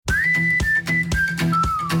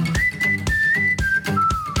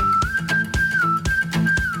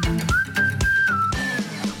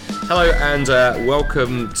Hello and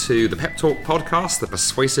welcome to the Pep Talk podcast, the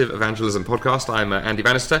Persuasive Evangelism podcast. I'm Andy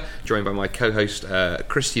Bannister, joined by my co-host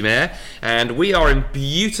Christy Mayer, and we are in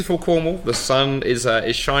beautiful Cornwall. The sun is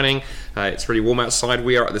shining. It's really warm outside.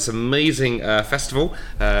 We are at this amazing festival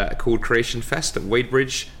called Creation Fest at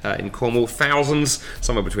Wadebridge in Cornwall. Thousands,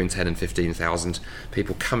 somewhere between 10 and 15,000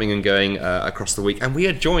 people coming and going across the week. And we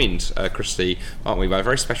are joined, Christy, aren't we, by a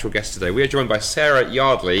very special guest today. We are joined by Sarah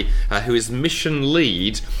Yardley, who is mission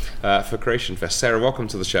lead for Creation Fest. Sarah, welcome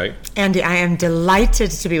to the show. Andy, I am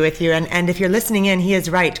delighted to be with you. And if you're listening in, he is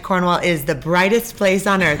right. Cornwall is the brightest place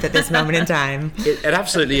on earth at this moment in time. It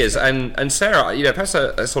absolutely is. And Sarah, perhaps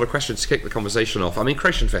a sort of question to kick the conversation off. I mean,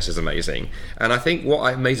 Creation Fest is amazing. And I think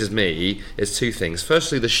what amazes me is two things.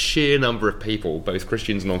 Firstly, the sheer number of people, both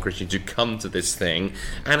Christians and non-Christians, who come to this thing,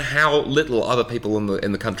 and how little other people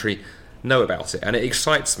in the country know about it. And it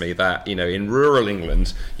excites me that, in rural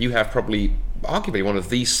England, you have probably arguably one of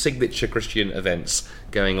the signature Christian events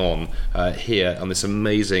going on here on this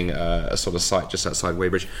amazing sort of site just outside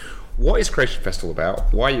Wadebridge. What is Creation Fest all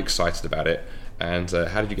about? Why are you excited about it? And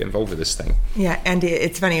how did you get involved with this thing? Yeah, Andy,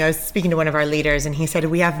 it's funny. I was speaking to one of our leaders, and he said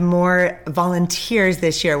we have more volunteers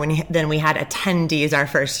this year than we had attendees our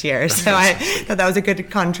first year. So I thought that was a good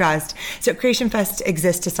contrast. So Creation Fest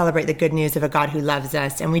exists to celebrate the good news of a God who loves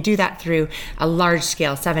us, and we do that through a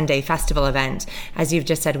large-scale 7-day festival event. As you've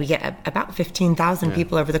just said, we get about 15,000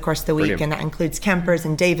 people over the course of the week, Brilliant. And that includes campers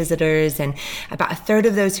and day visitors, and about a third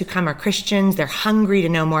of those who come are Christians. They're hungry to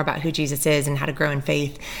know more about who Jesus is and how to grow in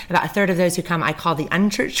faith. About a third of those who come I call the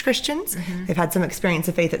unchurched Christians. Mm-hmm. They've had some experience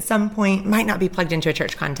of faith at some point, might not be plugged into a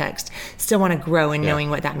church context, still want to grow in knowing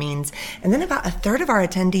what that means. And then about a third of our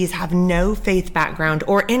attendees have no faith background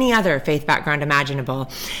or any other faith background imaginable.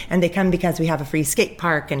 And they come because we have a free skate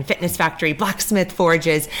park and fitness factory, blacksmith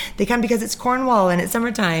forges. They come because it's Cornwall and it's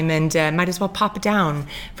summertime and might as well pop down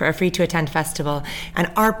for a free to attend festival. And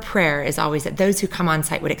our prayer is always that those who come on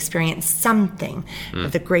site would experience something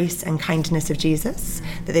of the grace and kindness of Jesus,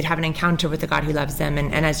 that they'd have an encounter with the God who loves them,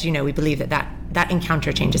 and as you know, we believe that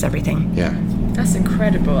encounter changes everything. Yeah, that's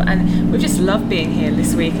incredible, and we've just loved being here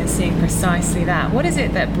this week and seeing precisely that. What is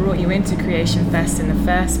it that brought you into Creation Fest in the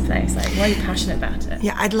first place? Like, why are you passionate about it?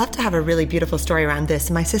 Yeah, I'd love to have a really beautiful story around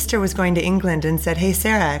this. My sister was going to England and said, "Hey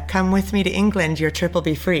Sarah, come with me to England, your trip will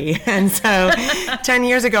be free." And so 10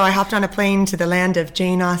 years ago I hopped on a plane to the land of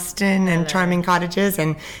Jane Austen and charming cottages,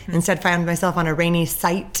 and instead found myself on a rainy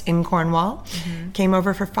site in Cornwall. Came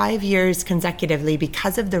over for 5 years consecutively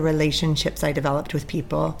because of the relationships I developed with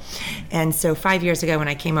people. And so 5 years ago when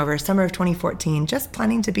I came over, summer of 2014, just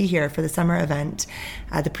planning to be here for the summer event,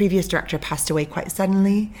 the previous director passed away quite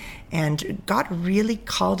suddenly, and God really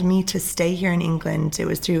called me to stay here in England. It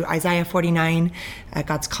was through Isaiah 49.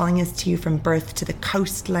 God's calling us to you from birth to the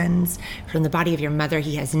coastlands. From the body of your mother,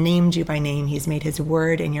 he has named you by name. He's made his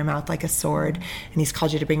word in your mouth like a sword, and he's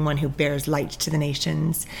called you to bring one who bears light to the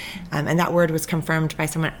nations. And that word was confirmed by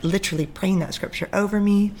someone literally praying that scripture over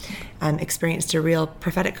me. Experienced a real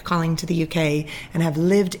prophetic calling to the UK, and have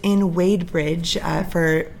lived in Wadebridge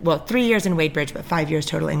for 3 years in Wadebridge, but 5 years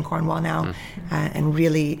total in Cornwall now, and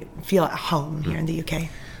really feel at home here in the UK.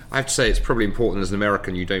 I have to say it's probably important as an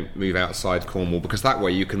American you don't move outside Cornwall, because that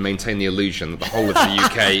way you can maintain the illusion that the whole of the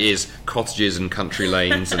UK is cottages and country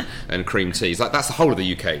lanes and cream teas. Like, that's the whole of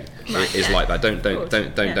the UK is like that. Don't go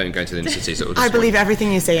into the inner cities. I believe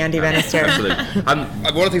everything you say, Andy Bannister. Absolutely. One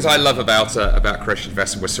of the things I love about Creation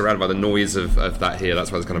Fest, and we're surrounded by the noise of that here.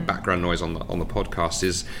 That's why there's kind of background noise on the podcast.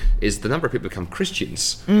 Is the number of people who become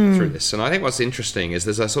Christians through this. And I think what's interesting is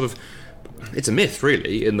there's a sort of, it's a myth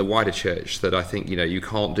really in the wider church that I think you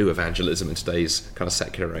can't do evangelism in today's kind of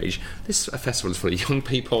secular age. This festival is full of young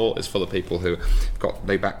people. It's full of people who have got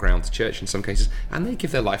no background to church in some cases, and they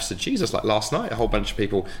give their lives to Jesus. Like last night, a whole bunch of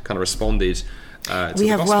people kind of responded. We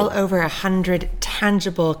have well over 100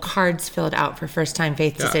 tangible cards filled out for first-time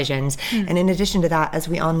faith decisions. And in addition to that, as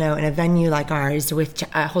we all know, in a venue like ours, which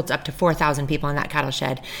holds up to 4,000 people in that cattle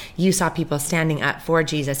shed, you saw people standing up for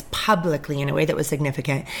Jesus publicly in a way that was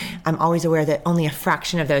significant. I'm always aware that only a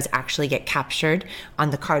fraction of those actually get captured on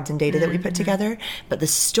the cards and data that we put together, but the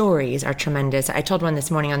stories are tremendous. I told one this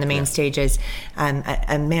morning on the main stages,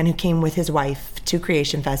 a man who came with his wife to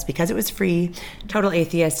Creation Fest because it was free, total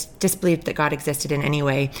atheist, disbelieved that God existed in any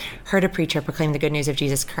way, heard a preacher proclaim the good news of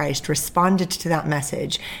Jesus Christ, responded to that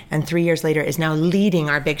message, and 3 years later is now leading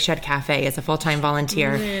our Big Shed Cafe as a full-time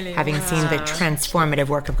volunteer, having seen the transformative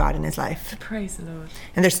work of God in his life. Praise the Lord.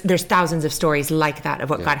 And there's thousands of stories like that of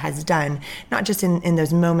what God has done, not just in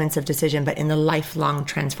those moments of decision, but in the lifelong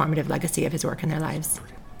transformative legacy of his work in their lives.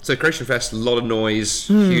 So Creation Fest, a lot of noise,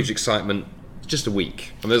 huge excitement. just a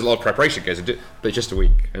week. And there's a lot of preparation goes into it, but just a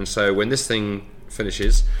week. And so when this thing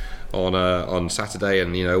finishes on Saturday,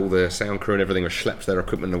 and all the sound crew and everything have schlepped their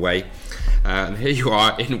equipment away, and here you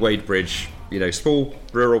are in Wadebridge, small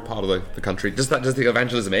rural part of the country. Does the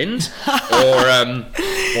evangelism end, or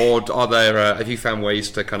are there? Have you found ways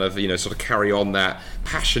to kind of sort of carry on that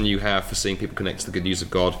passion you have for seeing people connect to the good news of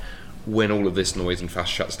God when all of this noise and fuss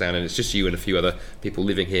shuts down, and it's just you and a few other people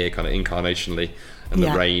living here, kind of incarnationally, and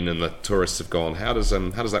the rain and the tourists have gone? How does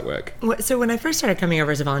that work? So when I first started coming over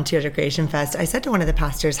as a volunteer to Creation Fest, I said to one of the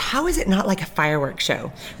pastors, how is it not like a fireworks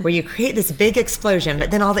show where you create this big explosion, but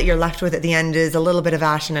then all that you're left with at the end is a little bit of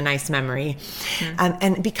ash and a nice memory?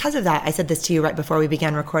 And because of that, I said this to you right before we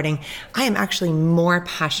began recording, I am actually more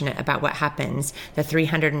passionate about what happens the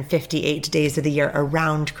 358 days of the year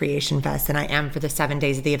around Creation Fest than I am for the 7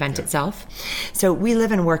 days of the event itself. So we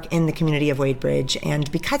live and work in the community of Wadebridge, and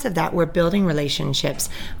because of that, we're building relationships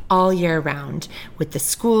all year round with the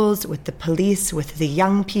schools, with the police, with the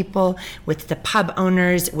young people, with the pub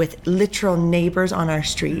owners, with literal neighbors on our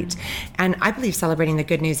street. And I believe celebrating the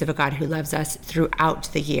good news of a God who loves us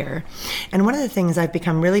throughout the year. And one of the things I've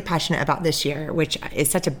become really passionate about this year, which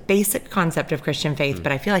is such a basic concept of Christian faith,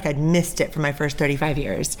 but I feel like I'd missed it for my first 35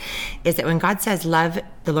 years, is that when God says, love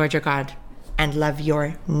the Lord your God and love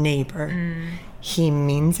your neighbor, he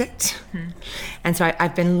means it. And so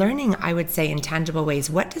I've been learning, I would say, in tangible ways,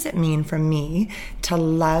 what does it mean for me to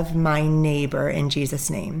love my neighbor in Jesus'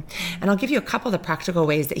 name? And I'll give you a couple of the practical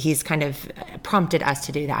ways that he's kind of prompted us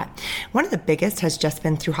to do that. One of the biggest has just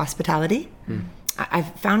been through hospitality.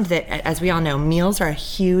 I've found that, as we all know, meals are a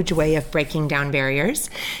huge way of breaking down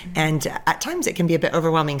barriers. And at times it can be a bit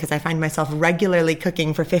overwhelming because I find myself regularly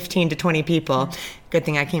cooking for 15 to 20 people. Good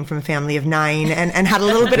thing I came from a family of 9 and had a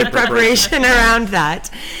little bit of preparation around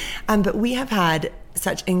that. But we have had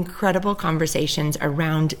such incredible conversations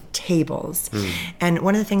around tables. And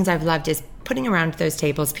one of the things I've loved is putting around those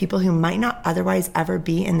tables people who might not otherwise ever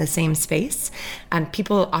be in the same space.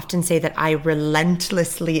 People often say that I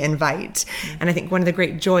relentlessly invite. And I think one of the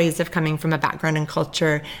great joys of coming from a background and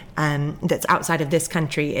culture that's outside of this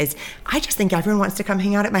country is I just think everyone wants to come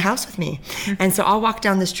hang out at my house with me. And so I'll walk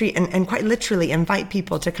down the street and quite literally invite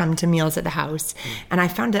people to come to meals at the house. And I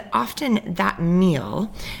found that often that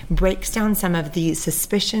meal breaks down some of the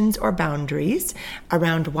suspicions or boundaries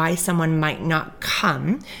around why someone might not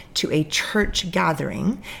come to a church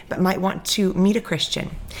gathering, but might want to meet a Christian,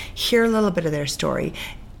 hear a little bit of their story,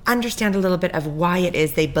 understand a little bit of why it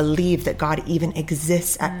is they believe that God even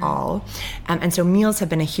exists at all. And so meals have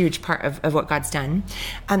been a huge part of what God's done.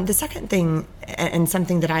 The second thing, and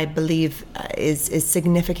something that I believe is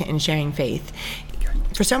significant in sharing faith,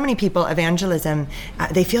 for so many people, evangelism,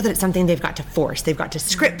 they feel that it's something they've got to force. They've got to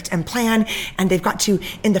script and plan, and they've got to,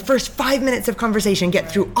 in the first 5 minutes of conversation,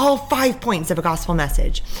 get through all 5 points of a gospel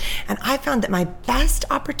message. And I found that my best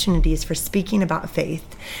opportunities for speaking about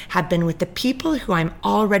faith have been with the people who I'm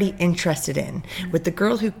already interested in, with the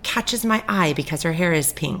girl who catches my eye because her hair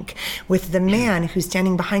is pink, with the man who's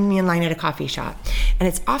standing behind me in line at a coffee shop. And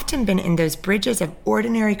it's often been in those bridges of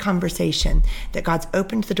ordinary conversation that God's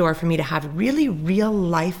opened the door for me to have really real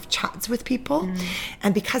life chats with people.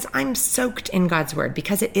 And because I'm soaked in God's word,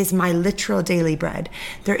 because it is my literal daily bread,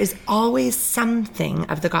 there is always something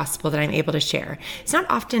of the gospel that I'm able to share. It's not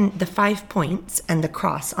often the 5 points and the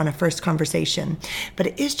cross on a first conversation, but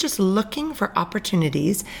it is just looking for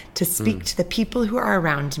opportunities to speak to the people who are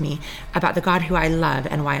around me about the God who I love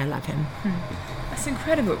and why I love him. That's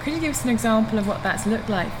incredible. Could you give us an example of what that's looked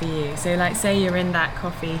like for you? So like, say you're in that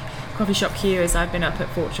coffee shop queue, as I've been up at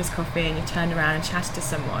Fortress Coffee, and you turn around and chat to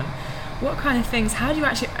someone. What kind of things, how do you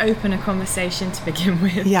actually open a conversation to begin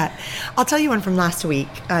with? Yeah, I'll tell you one from last week.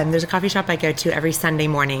 There's a coffee shop I go to every Sunday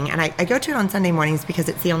morning, and I go to it on Sunday mornings because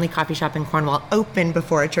it's the only coffee shop in Cornwall open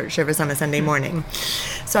before a church service on a Sunday morning.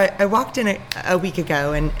 So I walked in a week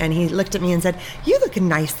ago, and he looked at me and said, "You look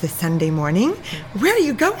nice this Sunday morning. Where are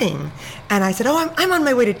you going?" And I said, "Oh, I'm on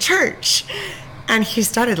my way to church." And he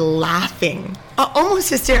started laughing, almost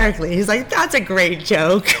hysterically. He's like, "That's a great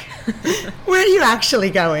joke. Where are you actually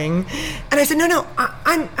going?" And I said, No,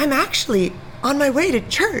 I'm actually on my way to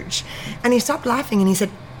church." And he stopped laughing and he said,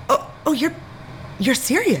 "Oh, you're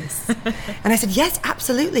serious?" And I said, "Yes,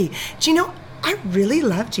 absolutely. Do you know, I really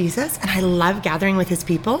love Jesus and I love gathering with his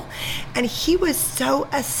people. And he was so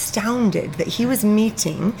astounded that he was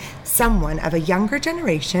meeting someone of a younger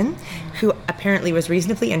generation who apparently was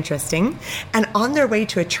reasonably interesting, and on their way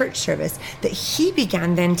to a church service, that he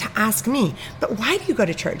began then to ask me, but why do you go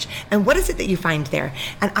to church? And what is it that you find there?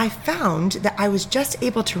 And I found that I was just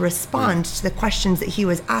able to respond to the questions that he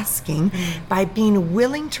was asking by being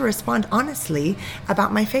willing to respond honestly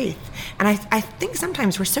about my faith. And I think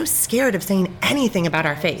sometimes we're so scared of saying anything about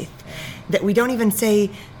our faith that we don't even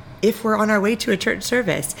say if we're on our way to a church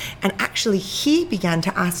service. And actually, he began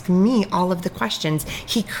to ask me all of the questions.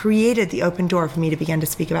 He created the open door for me to begin to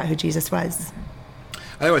speak about who Jesus was.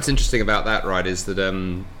 I think what's interesting about that, right, is that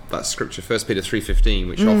that scripture, 1 Peter 3:15,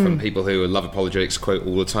 which often people who love apologetics quote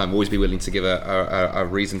all the time, always be willing to give a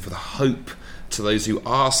reason for the hope to those who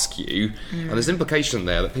ask you. And there's implication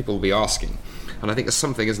there that people will be asking. And I think there's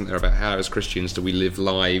something, isn't there, about how as Christians do we live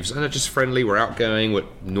lives and are just friendly, we're outgoing, we're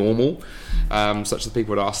normal, such that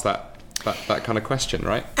people would ask that kind of question,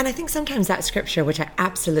 right? And I think sometimes that scripture, which I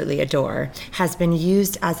absolutely adore, has been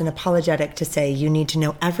used as an apologetic to say you need to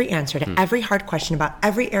know every answer to every hard question about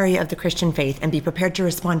every area of the Christian faith and be prepared to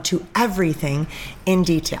respond to everything in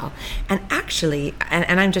detail. And actually,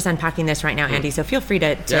 and I'm just unpacking this right now, Andy, so feel free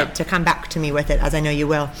to come back to me with it, as I know you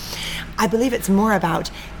will. I believe it's more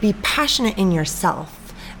about be passionate in yourself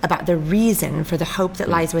about the reason for the hope that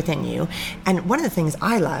lies within you. And one of the things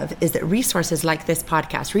I love is that resources like this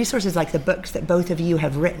podcast, resources like the books that both of you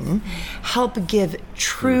have written, help give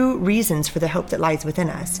true reasons for the hope that lies within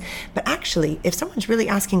us. But actually, if someone's really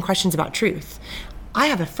asking questions about truth, I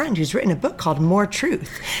have a friend who's written a book called More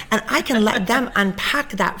Truth, and I can let them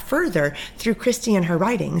unpack that further through Christy and her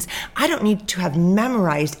writings. I don't need to have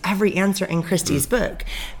memorized every answer in Christy's book,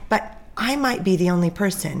 but I might be the only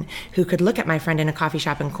person who could look at my friend in a coffee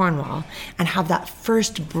shop in Cornwall and have that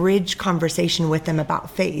first bridge conversation with them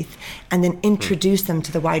about faith, and then introduce them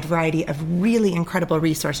to the wide variety of really incredible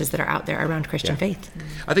resources that are out there around Christian faith.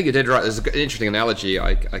 I think you did right. There's an interesting analogy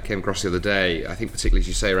I came across the other day, I think particularly as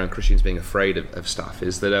you say around Christians being afraid of stuff,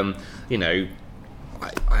 is that,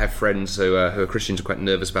 I have friends who are Christians who are quite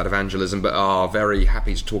nervous about evangelism, but are very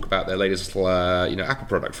happy to talk about their latest little, Apple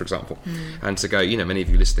product, for example, and to go, many of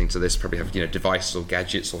you listening to this probably have, devices or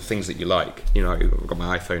gadgets or things that you like. I've got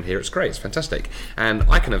my iPhone here; it's great, it's fantastic, and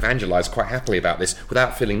I can evangelize quite happily about this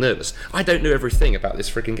without feeling nervous. I don't know everything about this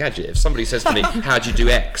freaking gadget. If somebody says to me, "How do you do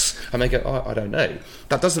X?" I may go, "Oh, I don't know."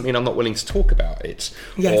 That doesn't mean I'm not willing to talk about it,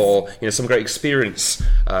 or some great experience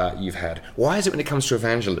you've had. Why is it when it comes to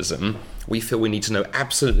evangelism, we feel we need to know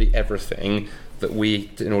absolutely everything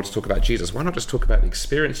in order to talk about Jesus? Why not just talk about the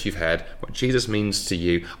experience you've had, what Jesus means to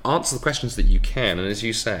you, answer the questions that you can, and as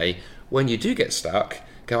you say, when you do get stuck,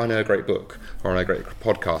 go, I know a great book or I know a great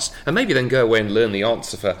podcast, and maybe then go away and learn the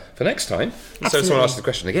answer for next time. And so if someone asks the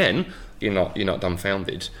question again, you're not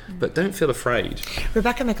dumbfounded, but don't feel afraid.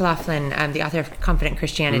 Rebecca McLaughlin, the author of Confident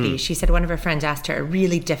Christianity, she said one of her friends asked her a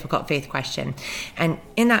really difficult faith question. And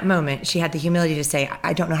in that moment, she had the humility to say,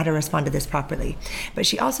 I don't know how to respond to this properly. But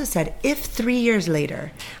she also said, if 3 years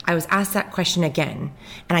later, I was asked that question again,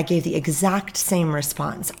 and I gave the exact same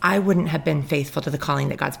response, I wouldn't have been faithful to the calling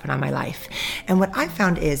that God's put on my life. And what I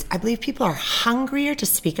found is, I believe people are hungrier to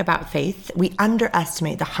speak about faith. We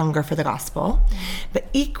underestimate the hunger for the gospel. But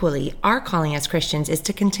equally, our calling as Christians is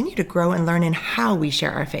to continue to grow and learn in how we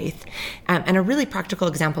share our faith. And a really practical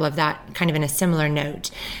example of that, kind of in a similar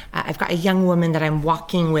note, I've got a young woman that I'm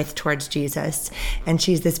walking with towards Jesus, and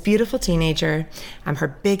she's this beautiful teenager.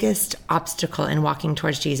 Her biggest obstacle in walking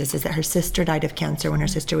towards Jesus is that her sister died of cancer when her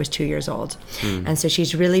sister was 2 years old. And so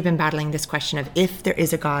she's really been battling this question of, if there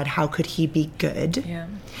is a God, how could he be good? Yeah.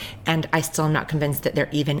 And I still am not convinced that there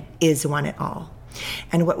even is one at all.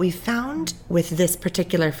 And what we found with this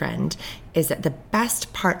particular friend is that the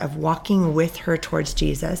best part of walking with her towards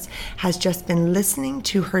Jesus has just been listening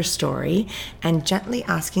to her story and gently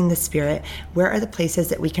asking the Spirit, where are the places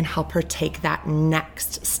that we can help her take that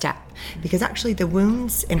next step? Because actually the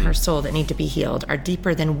wounds in her soul that need to be healed are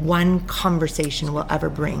deeper than one conversation will ever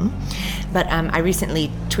bring. But I recently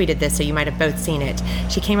tweeted this, so you might have both seen it.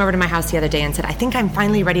 She came over to my house the other day and said, I think I'm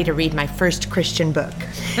finally ready to read my first Christian book.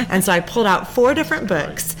 And so I pulled out 4 different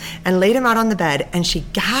books and laid them out on the bed, and she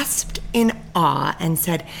gasped in awe and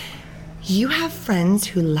said, you have friends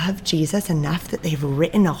who love Jesus enough that they've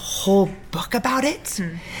written a whole book about it?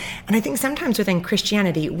 And I think sometimes within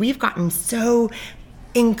Christianity, we've gotten so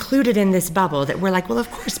included in this bubble that we're like, well,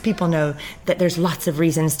 of course people know that there's lots of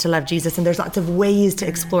reasons to love Jesus and there's lots of ways to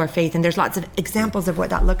explore faith and there's lots of examples of what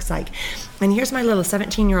that looks like. And here's my little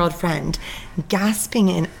 17-year-old friend gasping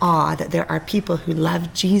in awe that there are people who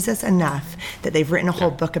love Jesus enough that they've written a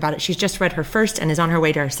whole book about it. She's just read her first and is on her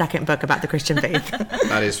way to her second book about the Christian faith.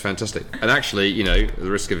 That is fantastic. And actually, at the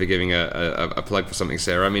risk of giving a plug for something,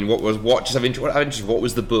 Sarah, I mean, what was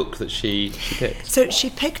the book that she picked? So she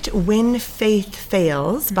picked When Faith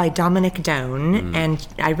Fails by Dominic Doane, and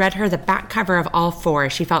I read her the back cover of all four.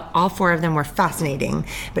 She felt all four of them were fascinating,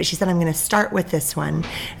 but she said, I'm going to start with this one.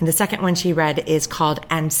 And the second one she read is called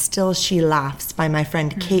And Still She Laughs by my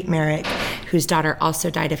friend Kate Merrick, whose daughter also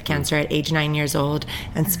died of cancer at age 9 years old,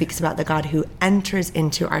 and speaks about the God who enters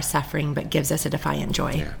into our suffering but gives us a defiant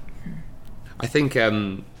joy. Yeah. I think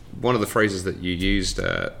one of the phrases that you used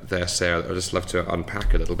there, Sarah, I'd just love to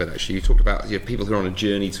unpack a little bit. Actually, you talked about people who are on a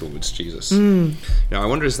journey towards Jesus. Now, I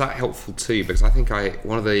wonder, is that helpful too? Because I think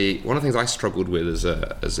one of the things I struggled with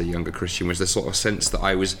as a younger Christian was this sort of sense that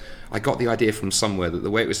I got the idea from somewhere that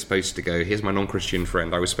the way it was supposed to go. Here's my non-Christian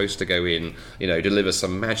friend. I was supposed to go in, deliver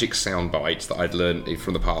some magic sound bites that I'd learned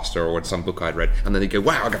from the pastor or in some book I'd read, and then they go,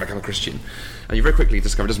 "Wow, I'm going to become a Christian." And you very quickly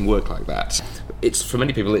discover it doesn't work like that. It's for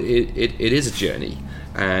many people, it is a journey.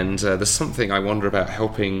 And there's something I wonder about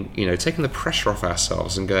helping, taking the pressure off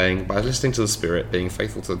ourselves and going, by listening to the Spirit, being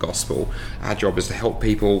faithful to the gospel, our job is to help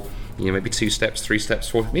people, maybe 2 steps, 3 steps,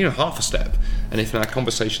 4, half a step. And if in our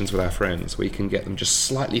conversations with our friends, we can get them just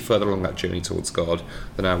slightly further along that journey towards God,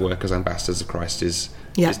 then our work as ambassadors of Christ is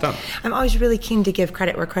done. I'm always really keen to give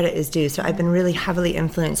credit where credit is due. So I've been really heavily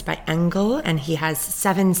influenced by Engel, and he has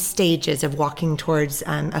 7 stages of walking towards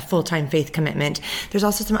a full-time faith commitment. There's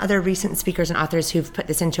also some other recent speakers and authors who've put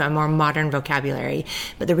this into a more modern vocabulary.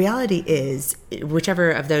 But the reality is,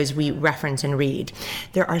 whichever of those we reference and read,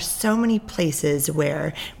 there are so many places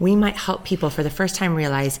where we might help people for the first time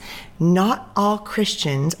realize not all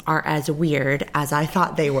Christians are as weird as I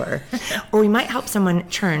thought they were. Or we might help someone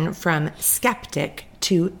turn from skeptic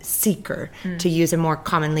to seeker, to use a more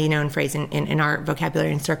commonly known phrase in our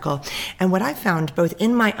vocabulary and circle. And what I've found both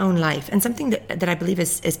in my own life and something that I believe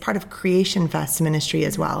is part of Creation Fest ministry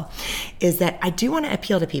as well, is that I do want to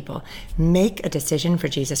appeal to people, make a decision for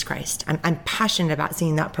Jesus Christ. I'm passionate about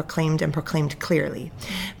seeing that proclaimed and proclaimed clearly.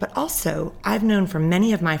 But also, I've known from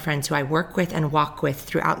many of my friends who I work with and walk with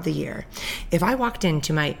throughout the year, if I walked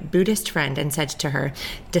into my Buddhist friend and said to her,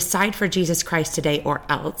 decide for Jesus Christ today or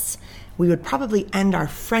else, we would probably end our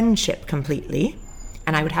friendship completely,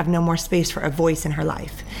 and I would have no more space for a voice in her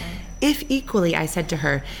life. If equally I said to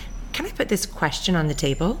her, can I put this question on the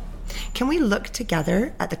table? Can we look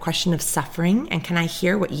together at the question of suffering, and can I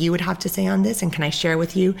hear what you would have to say on this, and can I share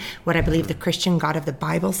with you what I believe the Christian God of the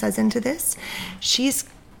Bible says into this? She's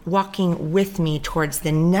walking with me towards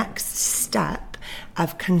the next step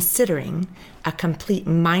of considering a complete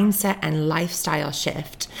mindset and lifestyle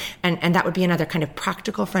shift. And that would be another kind of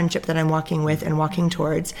practical friendship that I'm walking with and walking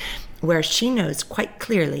towards, where she knows quite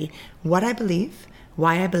clearly what I believe,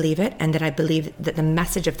 why I believe it, and that I believe that the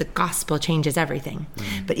message of the gospel changes everything.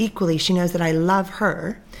 But equally, she knows that I love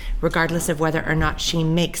her, regardless of whether or not she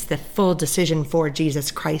makes the full decision for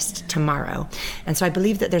Jesus Christ tomorrow. And so I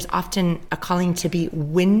believe that there's often a calling to be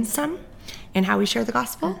winsome in how we share the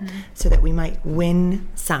gospel, so that we might win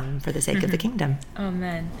some for the sake of the kingdom.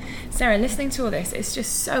 Amen. Sarah, listening to all this, it's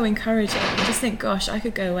just so encouraging. I just think, gosh, I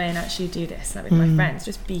could go away and actually do this with my friends,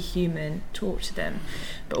 just be human, talk to them.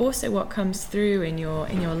 But also what comes through in your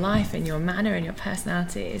life, in your manner, in your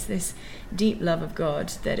personality is this deep love of God,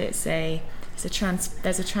 that there's a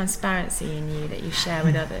transparency in you that you share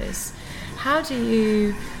with others. How do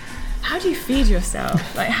you feed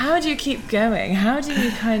yourself? Like, how do you keep going? How do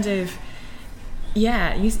you kind of...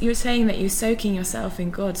 you're saying that you're soaking yourself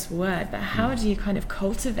in God's word, but how do you kind of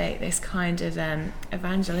cultivate this kind of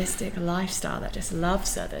evangelistic lifestyle that just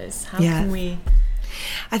loves others? How can we...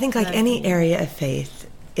 I think like any area of faith,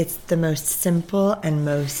 it's the most simple and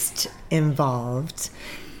most involved.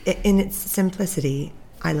 In its simplicity,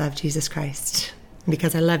 I love Jesus Christ.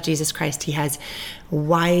 Because I love Jesus Christ, he has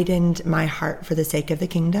widened my heart for the sake of the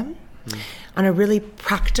kingdom. On a really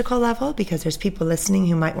practical level, because there's people listening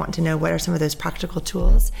who might want to know what are some of those practical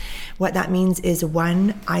tools. What that means is,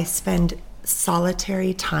 1, I spend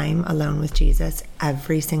solitary time alone with Jesus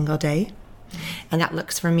every single day. And that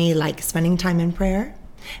looks for me like spending time in prayer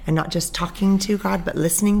and not just talking to God, but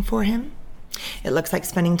listening for him. It looks like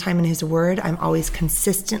spending time in His Word. I'm always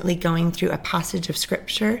consistently going through a passage of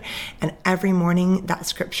Scripture, and every morning that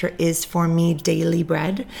Scripture is for me daily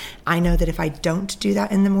bread. I know that if I don't do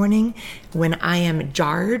that in the morning, when I am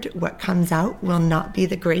jarred, what comes out will not be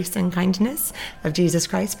the grace and kindness of Jesus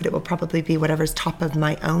Christ, but it will probably be whatever's top of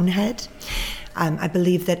my own head. I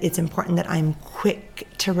believe that it's important that I'm quick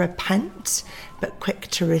to repent, but quick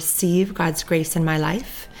to receive God's grace in my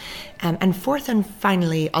life. And fourth and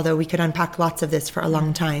finally, although we could unpack lots of this for a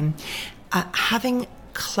long time, having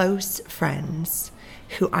close friends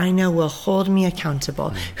who I know will hold me accountable,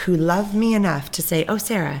 who love me enough to say, oh,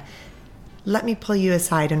 Sarah, let me pull you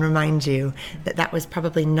aside and remind you that that was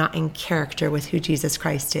probably not in character with who Jesus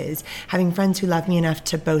Christ is. Having friends who love me enough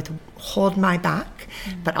to both hold my back,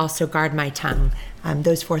 but also guard my tongue.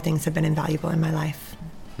 Those four things have been invaluable in my life.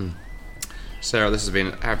 Sarah, this has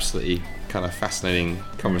been absolutely kind of fascinating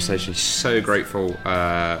conversation. So grateful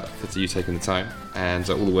for you taking the time and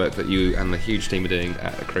all the work that you and the huge team are doing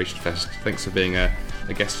at the Creation Fest. Thanks for being a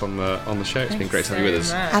guest on the show. It's been great to have you with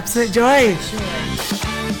us. Absolute joy.